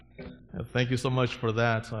Thank you so much for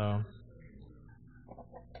that. I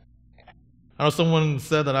know someone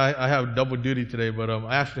said that I have double duty today, but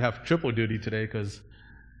I actually have triple duty today because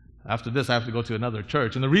after this I have to go to another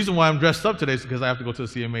church. And the reason why I'm dressed up today is because I have to go to the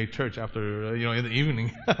CMA church after, in the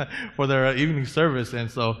evening for their evening service.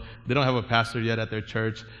 And so they don't have a pastor yet at their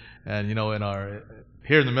church. And,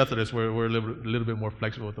 here in the Methodist, we're a little bit more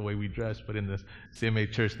flexible with the way we dress, but in the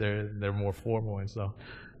CMA church, they're more formal, and so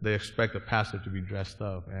they expect the pastor to be dressed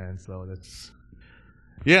up, and so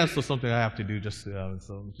so something I have to do just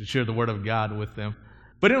so to share the word of God with them.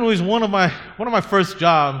 But anyways, one of my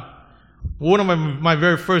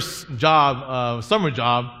very first job, summer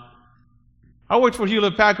job, I worked for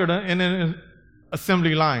Hewlett Packard in an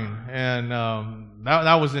assembly line, and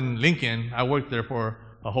that was in Lincoln. I worked there for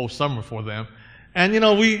a whole summer for them. And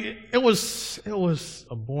it was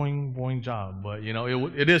a boring job, but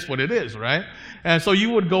it is what it is, right? And so you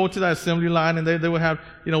would go to that assembly line, and they would have,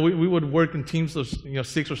 we would work in teams of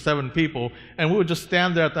 6 or 7 people, and we would just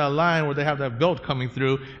stand there at that line where they have that belt coming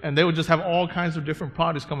through, and they would just have all kinds of different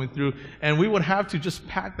products coming through, and we would have to just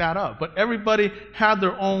pack that up. But everybody had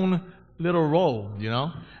their own little role,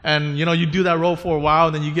 and you do that role for a while,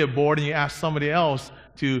 and then you get bored, and you ask somebody else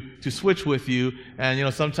to switch with you,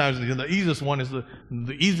 and sometimes the easiest one is the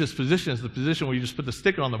easiest position is the position where you just put the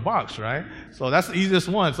sticker on the box, right? So that's the easiest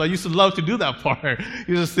one. So I used to love to do that part.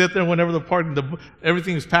 You just sit there whenever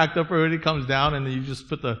everything is packed up already, comes down, and then you just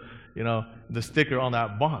put the sticker on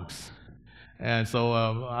that box. And so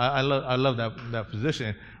I love that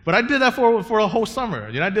position. But I did that for a whole summer.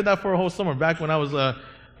 I did that for a whole summer back when I was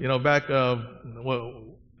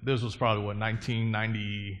this was probably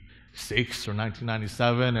 1996 or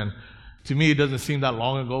 1997, and to me it doesn't seem that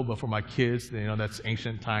long ago, but for my kids, that's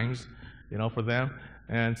ancient times, for them.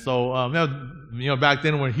 And so, back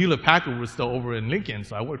then when Hewlett Packard was still over in Lincoln,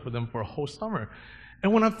 so I worked for them for a whole summer.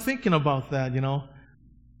 And when I'm thinking about that,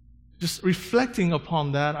 just reflecting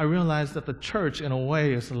upon that, I realized that the church, in a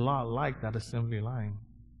way, is a lot like that assembly line.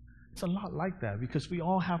 It's a lot like that because we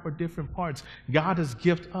all have our different parts. God has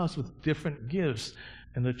gifted us with different gifts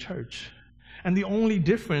in the church. And the only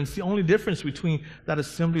difference between that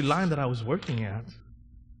assembly line that I was working at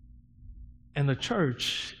and the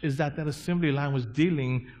church is that assembly line was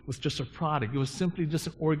dealing with just a product. It was simply just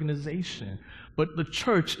an organization. But the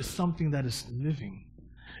church is something that is living.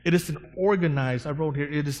 It is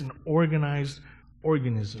it is an organized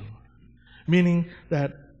organism, meaning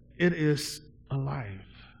that it is alive.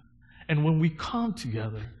 And when we come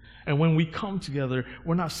together,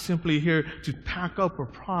 we're not simply here to pack up a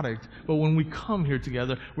product, but when we come here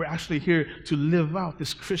together, we're actually here to live out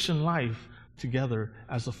this Christian life together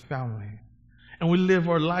as a family. And we live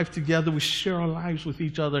our life together, we share our lives with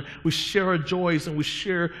each other, we share our joys and we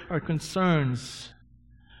share our concerns.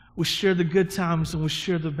 We share the good times and we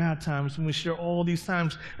share the bad times, and we share all these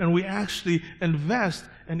times, and we actually invest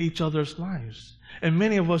in each other's lives. And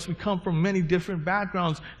many of us, we come from many different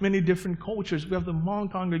backgrounds, many different cultures. We have the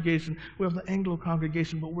Hmong congregation, we have the Anglo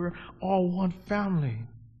congregation, but we're all one family.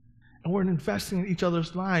 And we're investing in each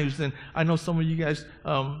other's lives. And I know some of you guys,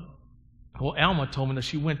 Alma told me that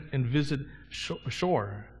she went and visited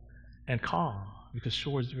Shore and Carl, because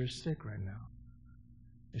Shore is very sick right now.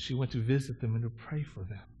 And she went to visit them and to pray for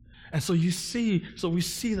them. And so we see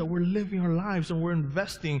that we're living our lives and we're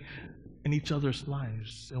investing in each other's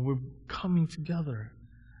lives, and we're coming together.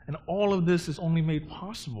 And all of this is only made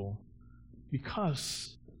possible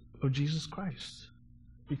because of Jesus Christ.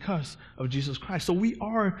 Because of Jesus Christ. So we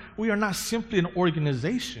are not simply an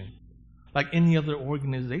organization like any other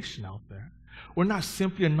organization out there. We're not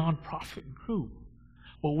simply a nonprofit group,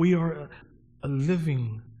 but we are a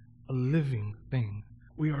living thing.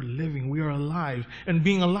 We are living, we are alive. And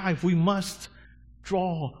being alive, we must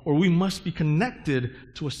be connected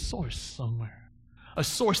to a source somewhere. A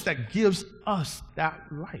source that gives us that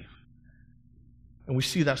life. And we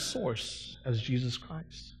see that source as Jesus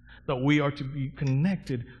Christ. That we are to be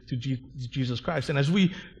connected to Jesus Christ. And as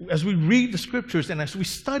we read the Scriptures and as we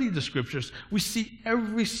study the Scriptures, we see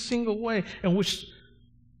every single way in which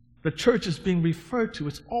the church is being referred to.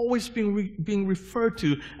 It's always being referred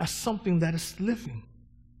to as something that is living.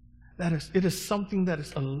 It is something that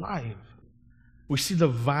is alive. We see the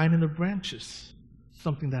vine and the branches,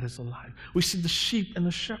 something that is alive. We see the sheep and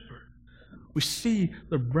the shepherd. We see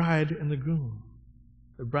the bride and the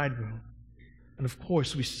bridegroom. And of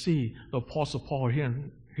course, we see the Apostle Paul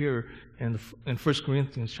here in 1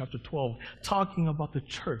 Corinthians chapter 12, talking about the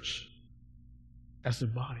church as a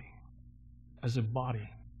body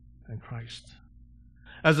in Christ.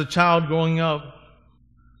 As a child growing up,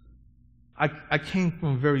 I came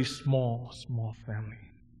from a very small family.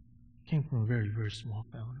 I came from a very, very small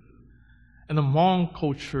family. In the Hmong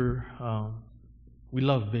culture, we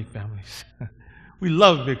love big families. We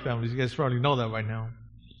love big families. You guys probably know that right now.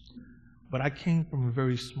 But I came from a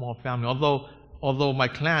very small family. Although my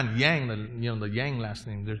clan, Yang, the Yang last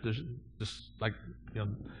name, there's just like,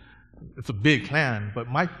 it's a big clan. But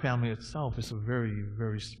my family itself is a very,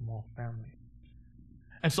 very small family.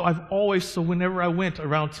 And so whenever I went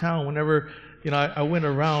around town, whenever I went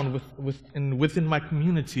around within my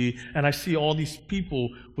community, and I see all these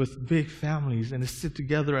people with big families, and they sit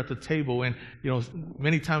together at the table, and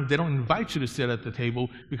many times they don't invite you to sit at the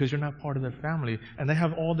table because you're not part of their family, and they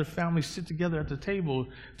have all their families sit together at the table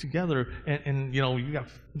together, and you got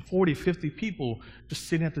 40, 50 people just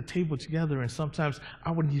sitting at the table together, and sometimes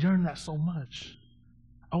I would yearn that so much.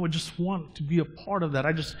 I would just want to be a part of that.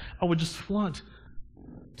 I would just want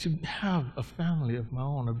to have a family of my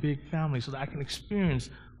own, a big family, so that I can experience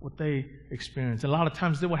what they experience. And a lot of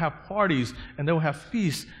times they will have parties and they will have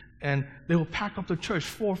feasts and they will pack up the church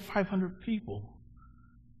 400 or 500 people.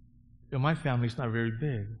 My family's not very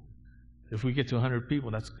big. If we get to 100 people,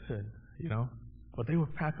 that's good, But they will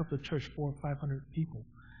pack up the church 400 or 500 people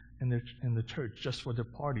in the church just for their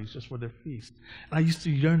parties, just for their feasts. And I used to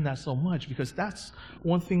yearn that so much because that's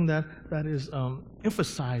one thing that is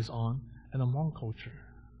emphasized on in the Hmong culture.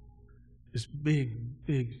 This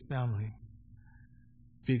big family.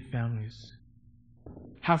 Big families.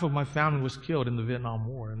 Half of my family was killed in the Vietnam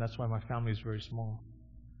War, and that's why my family is very small.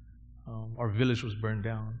 Our village was burned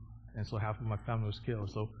down, and so half of my family was killed.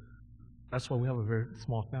 So that's why we have a very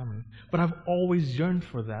small family. But I've always yearned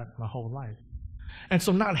for that my whole life. And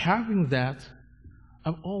so not having that,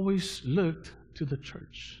 I've always looked to the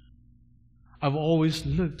church. I've always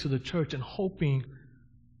looked to the church and hoping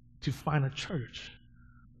to find a church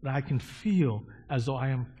that I can feel as though I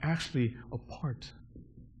am actually a part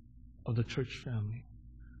of the church family.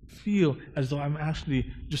 Feel as though I'm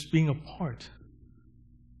actually just being a part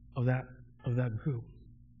of that group.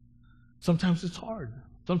 Sometimes it's hard.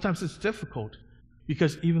 Sometimes it's difficult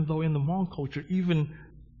because even though in the Hmong culture, even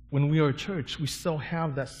when we are a church, we still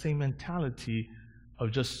have that same mentality of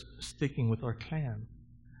just sticking with our clan.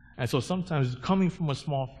 And so sometimes coming from a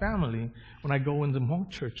small family, when I go into Hmong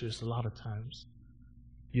churches, a lot of times,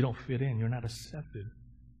 you don't fit in. You're not accepted.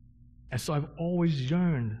 And so I've always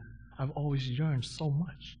yearned so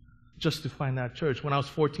much just to find that church. When I was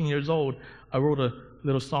 14 years old, I wrote a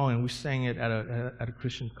little song, and we sang it at a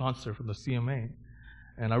Christian concert for the CMA.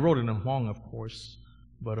 And I wrote it in Hmong, of course.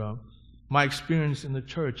 But my experience in the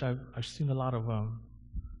church, I've seen a lot of,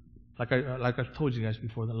 like I've told you guys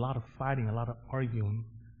before, a lot of fighting, a lot of arguing,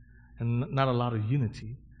 and not a lot of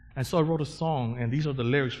unity. And so I wrote a song, and these are the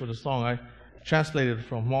lyrics for the song. I translated it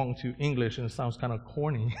from Hmong to English, and it sounds kind of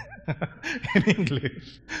corny in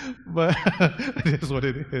English, but it is what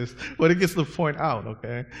it is. But it gets the point out,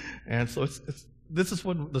 okay? And so this is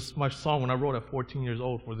my song when I wrote at 14 years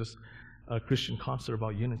old for this Christian concert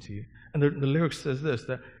about unity. And the lyrics says this,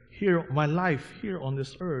 that my life here on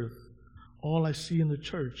this earth, all I see in the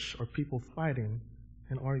church are people fighting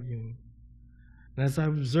and arguing. And as I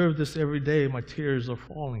observe this every day, my tears are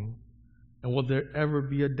falling. And will there ever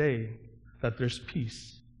be a day that there's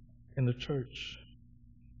peace in the church?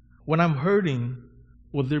 When I'm hurting,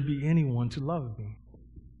 will there be anyone to love me?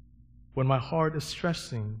 When my heart is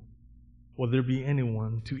stressing, will there be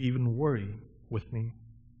anyone to even worry with me?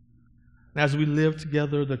 And as we live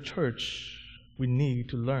together, the church, we need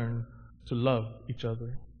to learn to love each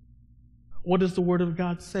other. What does the Word of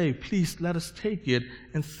God say? Please let us take it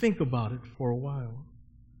and think about it for a while.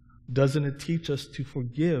 Doesn't it teach us to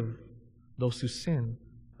forgive those who sin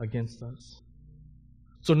against us?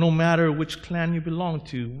 So no matter which clan you belong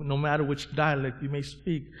to, no matter which dialect you may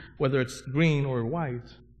speak, whether it's green or white,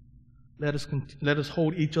 let us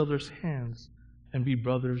hold each other's hands and be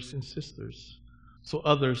brothers and sisters, so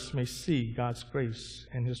others may see God's grace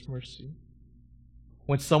and His mercy.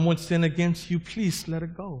 When someone sins against you, please let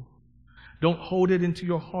it go. Don't hold it into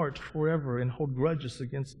your heart forever and hold grudges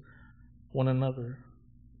against one another.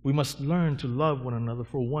 We must learn to love one another,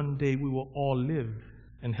 for one day we will all live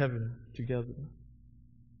in heaven together.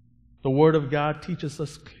 The Word of God teaches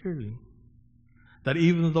us clearly that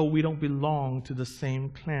even though we don't belong to the same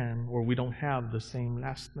clan or we don't have the same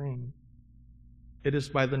last name, it is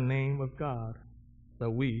by the name of God that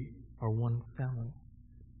we are one family.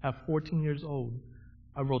 At 14 years old,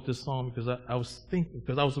 I wrote this song because I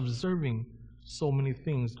was observing so many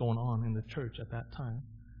things going on in the church at that time.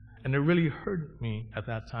 And it really hurt me at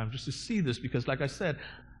that time just to see this because, like I said,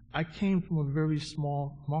 I came from a very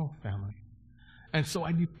small Hmong family. And so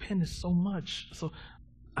I depended so much. So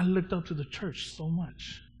I looked up to the church so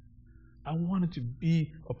much. I wanted to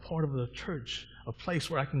be a part of the church, a place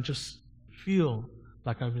where I can just feel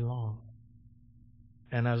like I belong.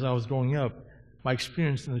 And as I was growing up, my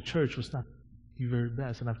experience in the church was not the very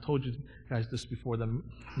best. And I've told you guys this before, that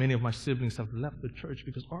many of my siblings have left the church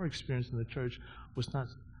because our experience in the church was not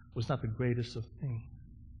the greatest of things.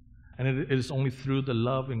 And it is only through the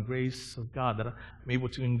love and grace of God that I'm able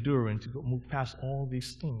to endure and to move past all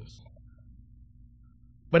these things.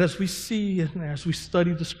 But as we see and as we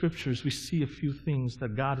study the Scriptures, we see a few things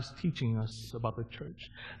that God is teaching us about the church.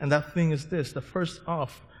 And that thing is this: the first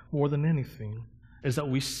off, more than anything, is that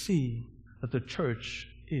we see that the church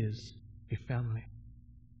is a family.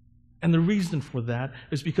 And the reason for that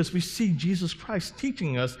is because we see Jesus Christ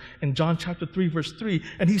teaching us in John chapter 3, verse 3.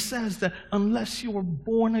 And he says that unless you are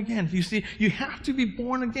born again, you see, you have to be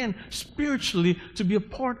born again spiritually to be a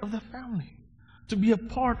part of the family, to be a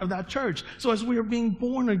part of that church. So as we are being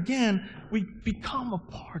born again, we become a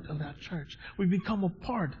part of that church. We become a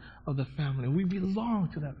part of the family. We belong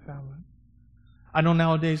to that family. I know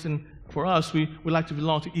nowadays, and for us, we like to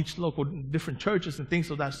belong to each local different churches and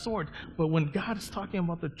things of that sort. But when God is talking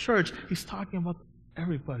about the church, He's talking about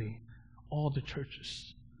everybody, all the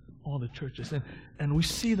churches. All the churches. And we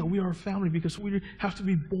see that we are a family because we have to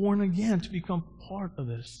be born again to become part of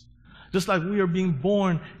this. Just like we are being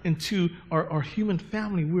born into our human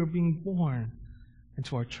family, we are being born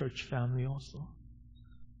into our church family also.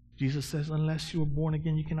 Jesus says, unless you are born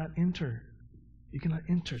again, you cannot enter. You cannot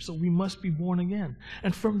enter. So we must be born again.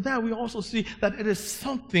 And from that, we also see that it is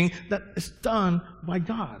something that is done by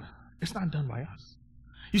God. It's not done by us.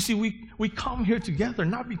 You see, we come here together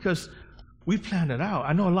not because we planned it out.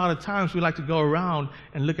 I know a lot of times we like to go around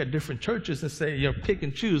and look at different churches and say, pick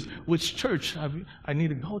and choose which church I need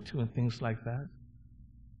to go to and things like that.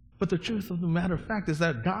 But the truth of the matter of fact is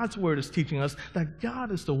that God's Word is teaching us that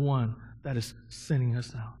God is the one that is sending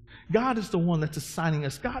us out. God is the one that's assigning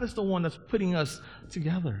us. God is the one that's putting us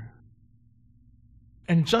together.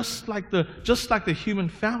 And just like the human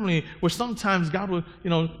family, where sometimes God will,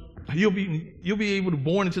 you'll be able to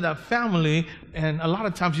born into that family, and a lot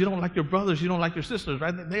of times you don't like your brothers, you don't like your sisters,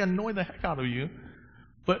 right? They annoy the heck out of you,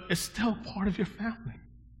 but it's still part of your family.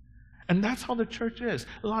 And that's how the church is.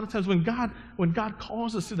 A lot of times when God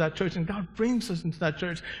calls us to that church and God brings us into that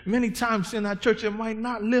church, many times in that church it might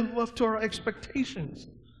not live up to our expectations.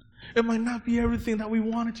 It might not be everything that we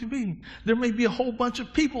want it to be. There may be a whole bunch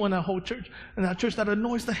of people in that church that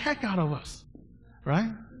annoys the heck out of us,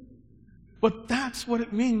 right? But that's what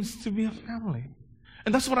it means to be a family.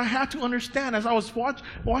 And that's what I had to understand as I was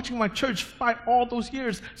watching my church fight all those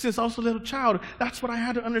years since I was a little child. That's what I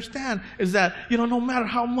had to understand, is that, no matter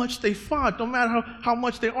how much they fought, no matter how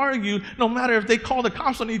much they argued, no matter if they called the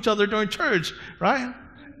cops on each other during church, right?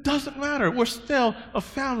 Doesn't matter. We're still a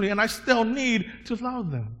family, and I still need to love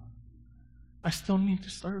them. I still need to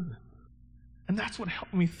serve them. And that's what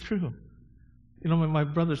helped me through. My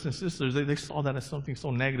brothers and sisters, they saw that as something so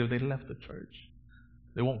negative, they left the church.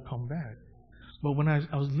 They won't come back. But when I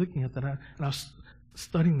was looking at that, and I was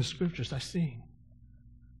studying the Scriptures, I see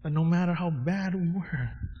that no matter how bad we were,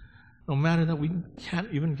 no matter that we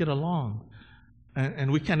can't even get along,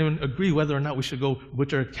 and we can't even agree whether or not we should go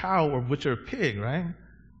butcher a cow or butcher a pig, right?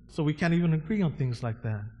 So we can't even agree on things like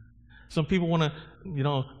that. Some people want to,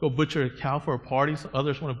 go butcher a cow for a party.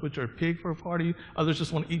 Others want to butcher a pig for a party. Others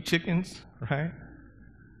just want to eat chickens, right?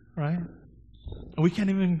 Right? And we can't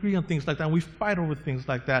even agree on things like that. We fight over things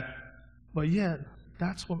like that. But yet,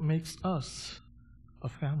 that's what makes us a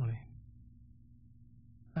family.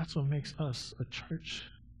 That's what makes us a church.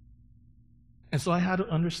 And so I had to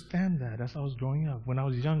understand that as I was growing up. When I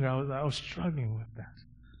was younger, I was struggling with that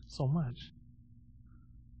so much.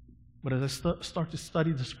 But as I start to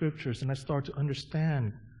study the Scriptures and I start to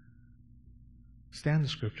understand the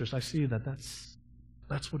Scriptures, I see that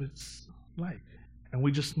that's what it's like. And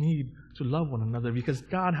we just need to love one another because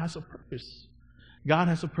God has a purpose. God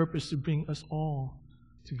has a purpose to bring us all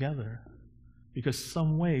together. Because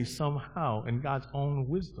some way, somehow, in God's own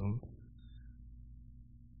wisdom,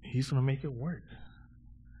 He's going to make it work.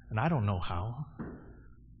 And I don't know how.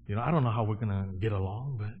 I don't know how we're going to get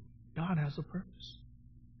along, but God has a purpose.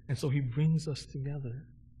 And so He brings us together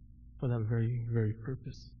for that very, very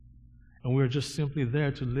purpose. And we're just simply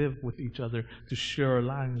there to live with each other, to share our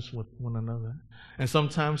lives with one another. And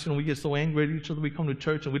sometimes, we get so angry at each other, we come to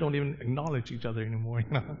church and we don't even acknowledge each other anymore.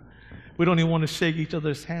 We don't even want to shake each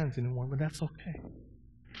other's hands anymore, but that's okay.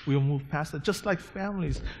 We'll move past that. Just like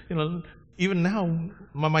families, even now,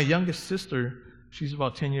 my youngest sister, she's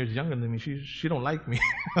about 10 years younger than me. She don't like me.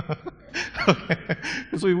 Okay.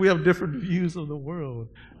 So we have different views of the world.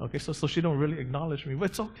 Okay, so she don't really acknowledge me,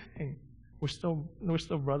 but it's okay. We're still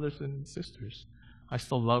brothers and sisters. I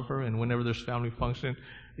still love her, and whenever there's family function,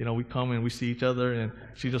 we come and we see each other, and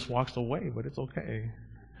she just walks away, but it's okay.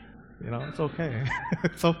 It's okay.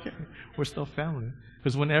 It's okay. We're still family.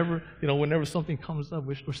 Because whenever something comes up,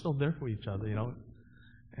 we're still there for each other,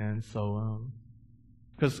 And so,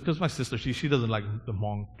 because my sister, she doesn't like the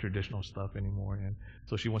Hmong traditional stuff anymore, and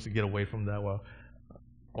so she wants to get away from that. Well,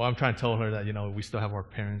 I'm trying to tell her that, we still have our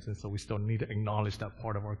parents, and so we still need to acknowledge that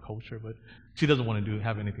part of our culture, but she doesn't want to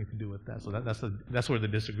have anything to do with that. So that's where the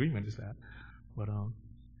disagreement is at. But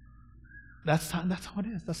that's how it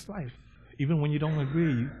is. That's life. Even when you don't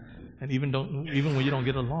agree, and even when you don't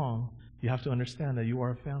get along, you have to understand that you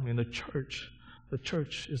are a family, and the church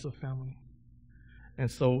is a family. And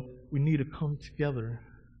so we need to come together,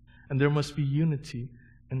 and there must be unity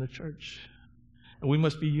in the church. And we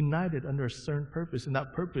must be united under a certain purpose. And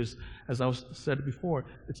that purpose, as I said before,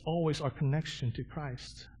 it's always our connection to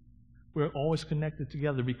Christ. We're always connected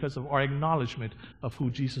together because of our acknowledgement of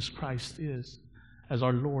who Jesus Christ is as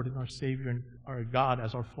our Lord and our Savior, and our God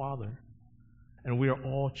as our Father. And we are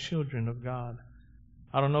all children of God.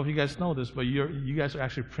 I don't know if you guys know this, but you guys are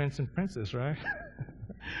actually prince and princess, right?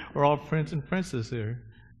 We're all prince and princess here,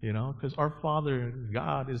 because our Father,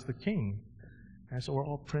 God, is the King. And so we're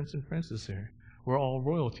all prince and princess here. We're all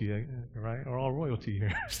royalty, right? We're all royalty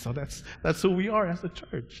here. So that's who we are as a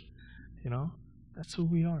church. That's who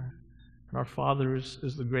we are. And our Father is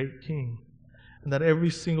the great King. And that every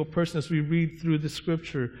single person, as we read through the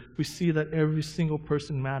Scripture, we see that every single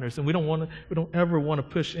person matters. And we don't ever want to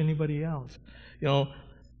push anybody out. We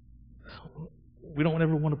don't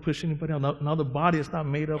ever want to push anybody out. Now the body is not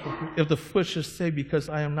made up if the foot should say, because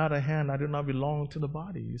I am not a hand, I do not belong to the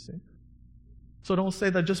body, you see. So don't say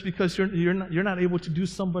that just because you're not able to do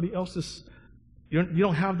somebody else's, you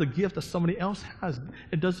don't have the gift that somebody else has.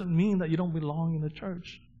 It doesn't mean that you don't belong in the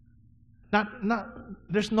church.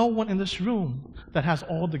 There's no one in this room that has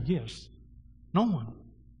all the gifts. No one.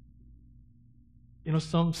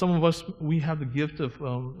 Some of us, we have the gift of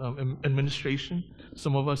administration.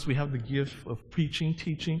 Some of us, we have the gift of preaching,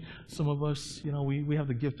 teaching. Some of us, we have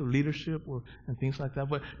the gift of leadership and things like that.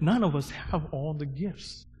 But none of us have all the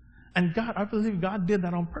gifts. And I believe God did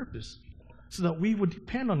that on purpose, so that we would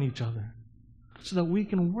depend on each other, so that we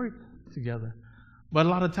can work together. But a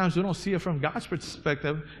lot of times we don't see it from God's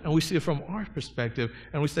perspective, and we see it from our perspective.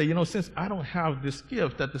 And we say, since I don't have this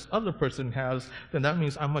gift that this other person has, then that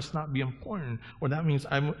means I must not be important, or that means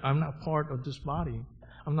I'm not part of this body.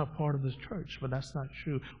 I'm not part of this church. But that's not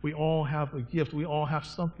true. We all have a gift. We all have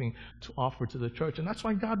something to offer to the church. And that's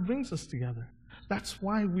why God brings us together. That's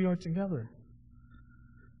why we are together.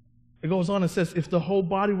 It goes on and says, if the whole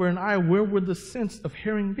body were an eye, where would the sense of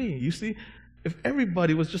hearing be? You see, if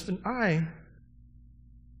everybody was just an eye,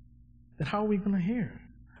 then how are we going to hear?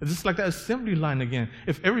 It's just like that assembly line again.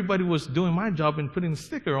 If everybody was doing my job and putting a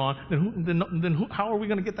sticker on, then how are we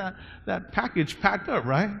going to get that package packed up,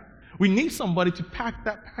 right? We need somebody to pack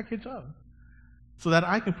that package up so that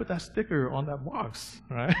I can put that sticker on that box,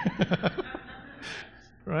 right?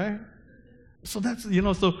 Right? So that's,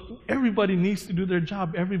 so everybody needs to do their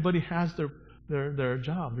job. Everybody has their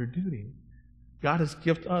job, their duty. God has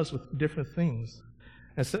gifted us with different things.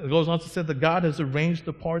 And it goes on to say that God has arranged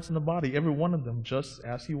the parts in the body, every one of them, just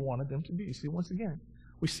as He wanted them to be. See, once again,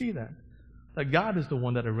 we see that God is the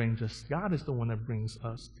one that arranges us. God is the one that brings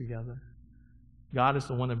us together. God is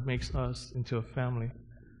the one that makes us into a family.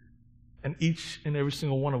 And each and every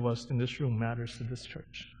single one of us in this room matters to this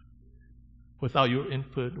church. Without your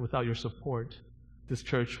input, without your support, this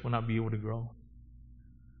church will not be able to grow.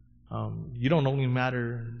 You don't only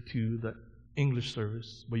matter to the English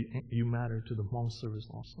service, but you matter to the Hmong service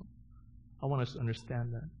also. I want us to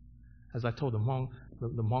understand that. As I told the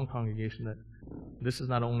Hmong congregation, that this is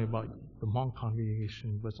not only about the Hmong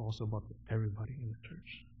congregation, but it's also about everybody in the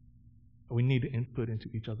church. We need to input into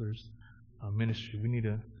each other's ministry. We need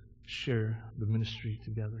to share the ministry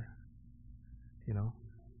together.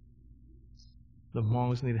 The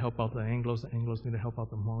Hmongs need to help out the Anglos need to help out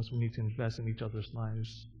the Hmongs. We need to invest in each other's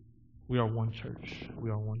lives. We are one church. We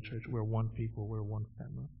are one church. We are one people. We're one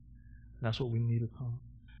family. And that's what we need to come.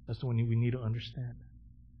 That's what we need to understand.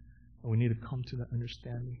 And we need to come to that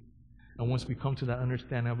understanding. And once we come to that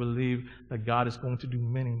understanding, I believe that God is going to do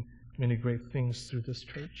many, many great things through this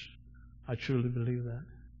church. I truly believe that.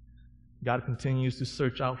 God continues to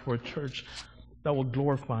search out for a church that will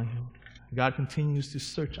glorify Him. God continues to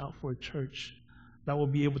search out for a church that will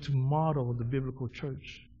be able to model the biblical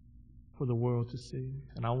church for the world to see.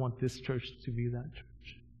 And I want this church to be that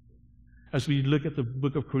church. As we look at the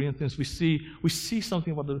book of Corinthians, we see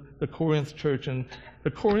something about the Corinth church, and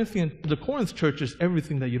the Corinth church is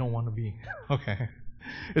everything that you don't want to be. Okay?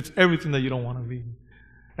 It's everything that you don't want to be.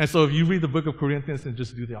 And so if you read the book of Corinthians and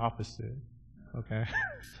just do the opposite, okay?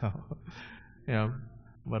 So, yeah,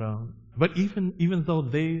 but even though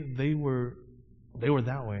they were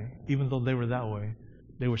that way, even though they were that way,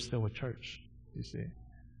 they were still a church, you see,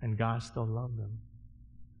 and God still loved them.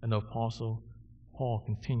 And the Apostle Paul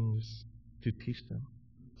continues to teach them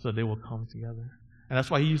so they will come together. And that's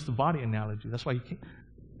why he used the body analogy. That's why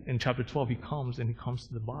in chapter 12 he comes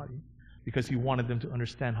to the body, because he wanted them to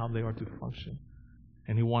understand how they are to function.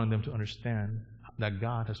 And he wanted them to understand that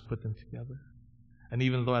God has put them together. And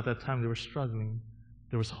even though at that time they were struggling,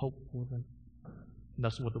 there was hope for them. And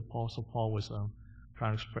that's what the Apostle Paul was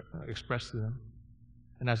trying to express to them.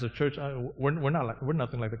 And as a church, we're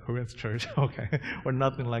nothing like the Corinth church, okay? We're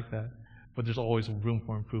nothing like that. But there's always room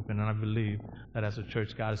for improvement. And I believe that as a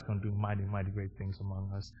church, God is going to do mighty, mighty great things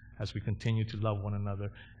among us as we continue to love one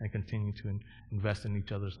another and continue to invest in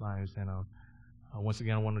each other's lives. And once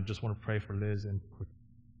again, I just want to pray for Liz and for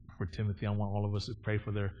Timothy. I want all of us to pray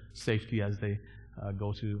for their safety as they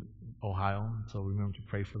go to Ohio. So remember to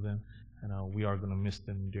pray for them. And we are going to miss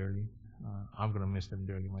them dearly. I'm going to miss them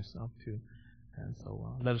dearly myself too. And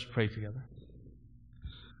so let us pray together.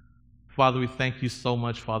 Father, we thank you so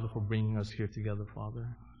much, Father, for bringing us here together, Father.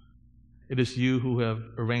 It is you who have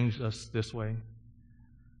arranged us this way.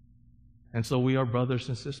 And so we are brothers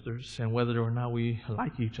and sisters, and whether or not we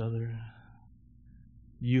like each other,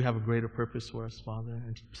 you have a greater purpose for us, Father.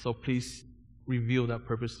 And so please reveal that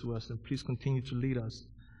purpose to us, and please continue to lead us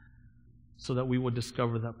so that we will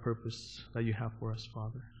discover that purpose that you have for us,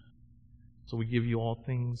 Father. So we give you all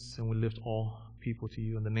things, and we lift all people to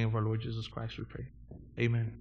you. In the name of our Lord Jesus Christ, we pray. Amen.